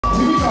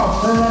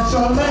let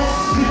your legs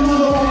do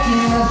the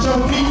walking, let your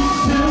feet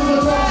do the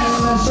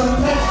talking, let your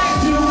legs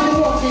do the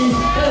walking,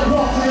 and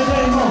walk in the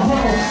name of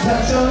roll.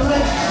 Let your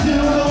legs do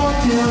the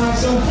walking, let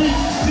your feet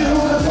do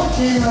the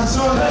talking, let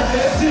your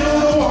legs do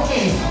the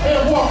walking,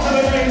 and walk in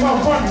the name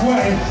of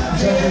runway.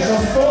 Judges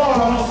of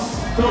stars,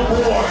 the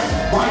board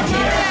right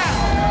here.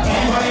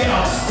 Anybody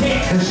else?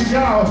 Here she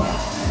goes.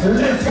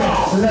 Let's go.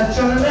 Let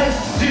your legs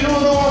do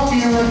the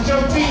walking, let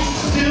your feet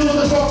do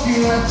the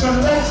talking, let your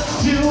legs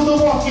do the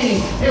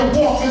walking, and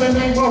walk in the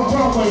name of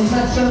runway.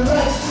 Let your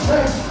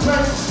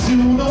legs do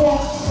the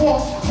walk.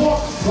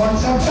 One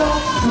chop chop,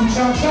 two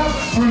chop chop,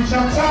 three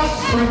chop chop,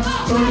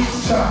 three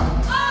chop.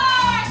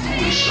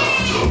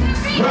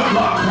 Red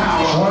lock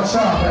power. One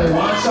chop, hey,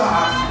 one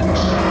chop.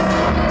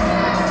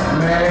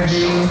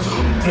 Maggie.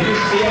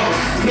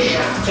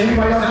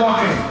 Anybody else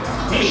walking?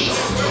 8,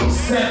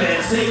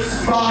 7,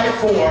 6, 5,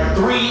 4,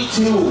 3,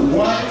 2,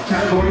 1.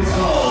 Categories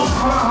closed.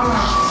 Hold on.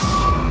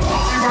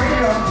 Right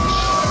here.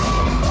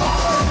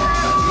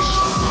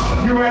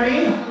 You ready?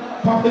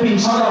 Pump the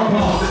beat. Hold on,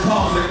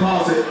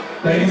 pause it.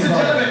 Ladies and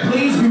gentlemen,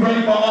 please be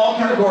ready for all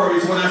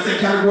categories. When I say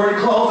category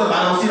closed, if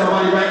I don't see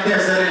nobody right there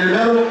standing in the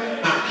middle,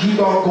 I keep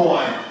on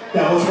going.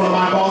 That was what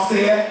my boss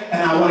said,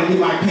 and I want to get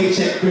my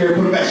paycheck very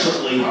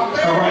professionally.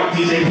 All right,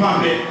 DJ,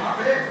 pump it.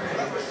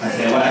 I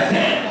said what I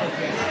said.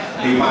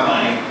 Leave my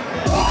money.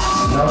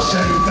 No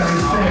shady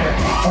things said.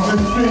 I'm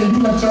just saying, you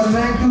let your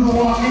leg do the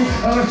walking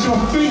and let your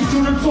feet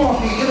do the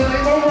talking. In the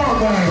name of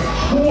runway.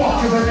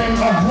 Walk in the name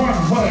of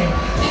runway.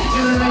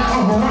 In the name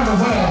of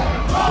runway.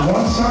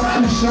 One shot,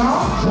 two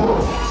shot.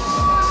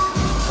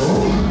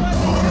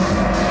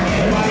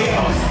 Everybody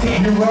else.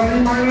 You ready,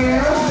 my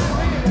man?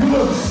 You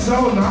look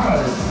so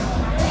nice.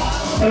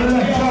 And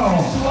let's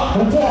go.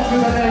 Walk in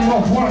the name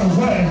of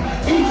runway.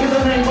 Eat in the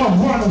name of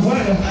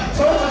runway.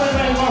 Serve in the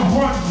name of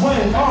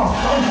runway.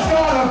 And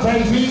start up,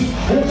 baby.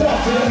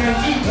 Walk in the name,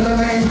 eat in the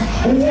name.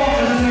 Walk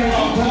in the name,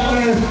 eat in the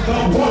name.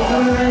 Walk in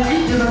the name,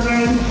 eat in the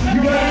name.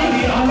 You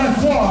ready? Let's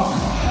walk.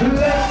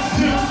 Let's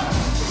do.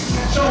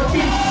 Your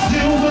feet do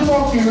the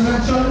talking.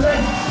 Let your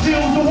legs do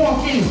the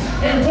walking.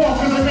 And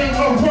walk in the name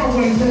of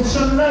runway. Let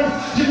your legs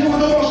do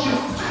the walking.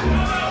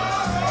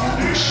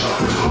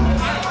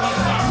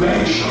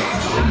 Baby,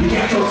 you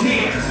got your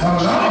tears. Oh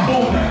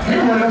no, he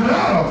went a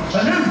battle.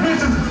 And this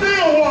bitch is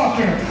still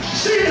walking.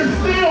 She is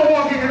still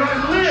walking and I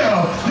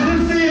live. Did you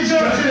see it,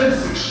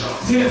 judges?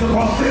 Tears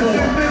across the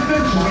board.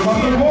 Across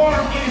the board.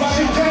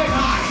 She can't.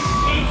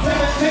 8,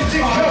 7, 6,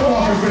 she can't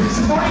walk her bitch.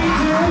 3, 2,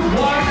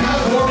 1,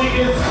 category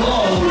is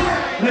closed.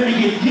 Let me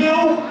get you.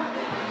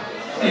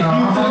 And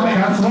you to the back.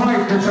 That's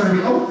right. They're trying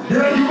to be,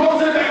 yeah, you go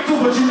to the back too,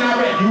 but you're not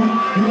ready.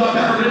 You got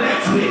better than the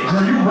next bitch.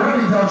 Girl, you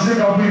ready though,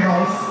 Jiggle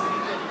Beals.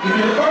 Give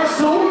me the first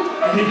two,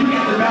 and then you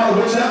get the battle,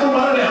 whichever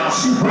one of them.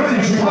 She ready,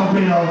 Jiggle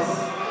Beals.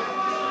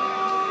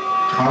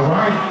 All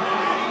right.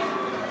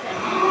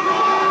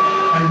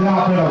 And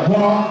y'all better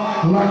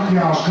walk like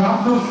y'all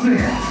got some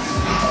sense.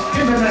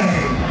 In the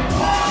name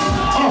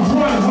of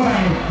runway.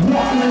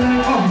 Walk in the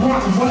name of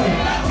runway.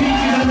 Eat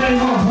in the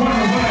name of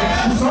runway.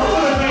 Serve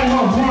in the name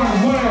of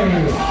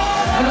runway.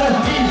 And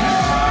let's eat.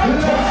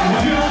 Let's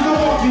do the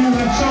walking.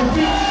 Let your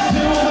feet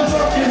do the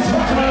talking.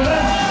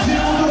 Let's do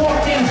the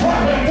walking.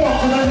 Walk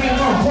in the name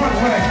of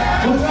runway.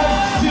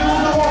 Let's do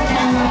the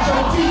walking. Let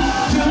your feet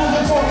do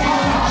the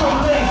talking. Let your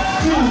legs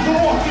do the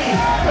walking.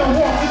 And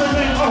walk in the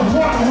name of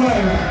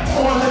runway.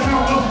 On the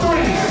count of 3.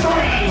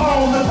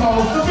 Hold the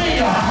pose to be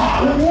a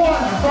 1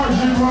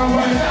 version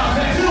runway.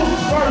 2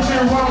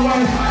 version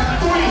runway.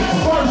 3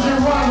 version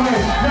runway.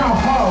 Now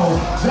hold.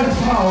 Let's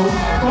pose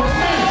for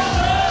me.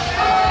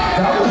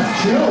 That was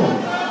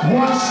cute. 1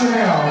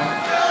 Chanel,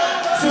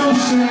 2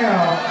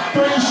 Chanel,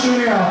 3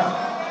 Chanel,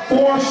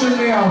 4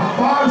 Chanel,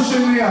 5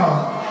 Chanel,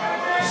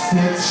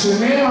 6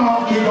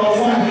 Chanel. Keep on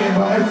walking,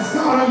 but it's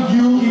not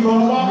you. Keep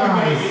on walking.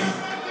 Nice.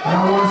 And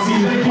I want to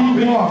see you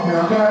keep walking,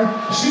 okay?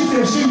 She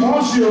said she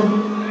wants you,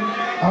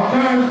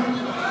 okay?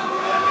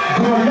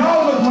 Girl,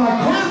 y'all look like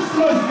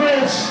Christmas,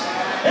 bitch.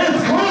 It's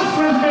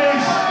Christmas,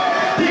 bitch.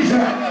 DJ.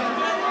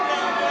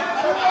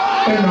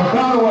 In the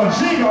battle of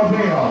Jingle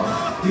Bells.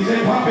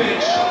 DJ Pop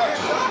Bitch.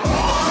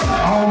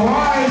 All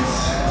right.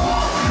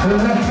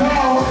 Let's go.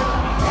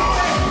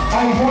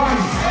 All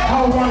right.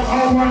 Oh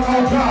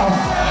God.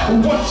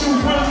 What you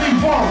really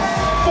want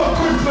for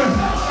Christmas,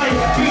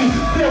 baby?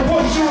 Said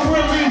what you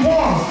really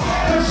want.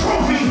 The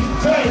trophy,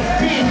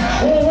 baby.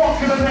 Walk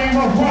in the name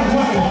of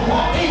runway.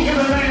 Eat in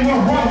the name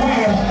of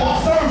runway.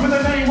 Serve in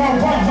the name of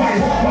runway.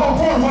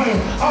 Runway.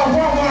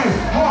 Runway.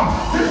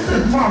 This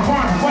is my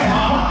runway.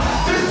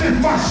 This is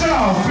my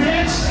show,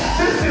 bitch.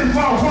 This is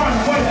my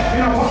runway.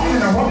 And I'm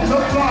walking the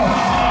floor.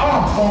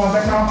 On the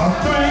count of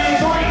 3.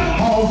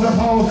 Hold the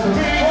pose to me.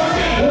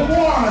 1.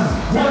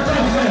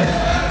 2,000.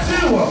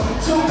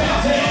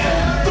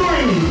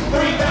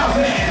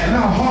 3,000.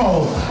 Now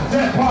hold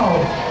that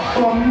pose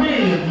for me.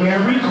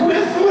 Merry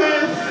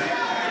Christmas.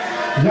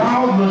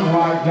 Y'all look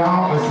like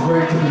y'all is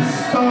ready to be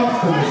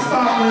stuffed in the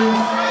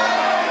stockings.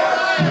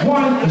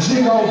 1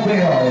 Jingle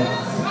Bells.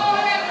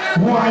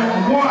 1.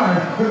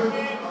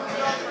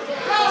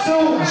 2 2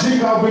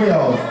 jingle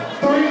bells,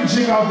 3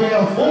 jingle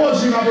bells, 4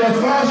 jingle bells,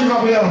 5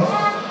 jingle bells,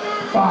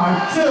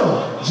 5,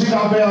 2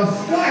 jingle bells,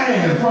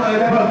 stand in front of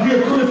that.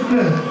 Get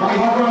Christmas.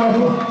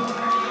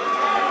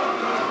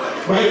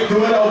 Wait, do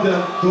it over.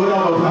 Do it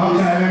over.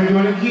 Okay, let me do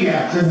it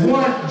again.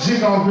 1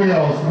 jingle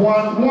bells,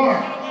 1,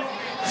 1.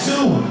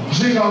 2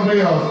 jingle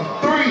bells,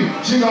 3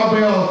 jingle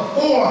bells,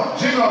 4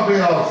 jingle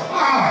bells,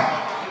 5,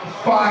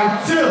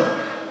 5, 2,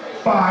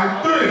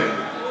 5, 3,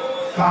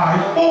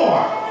 5,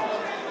 4.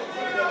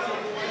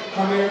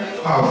 Come here.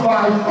 5,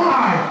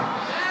 5.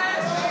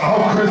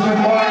 Oh, Christmas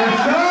morning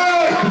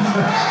says.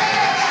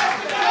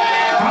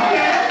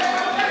 Okay.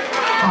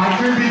 I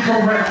can be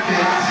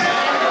corrected.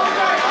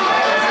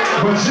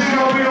 But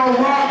jingle bell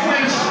rock,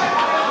 bitch,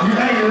 you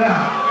ate it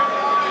out.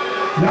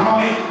 Y'all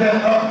ate that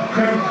up,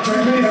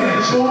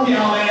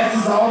 y'all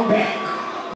asses all back.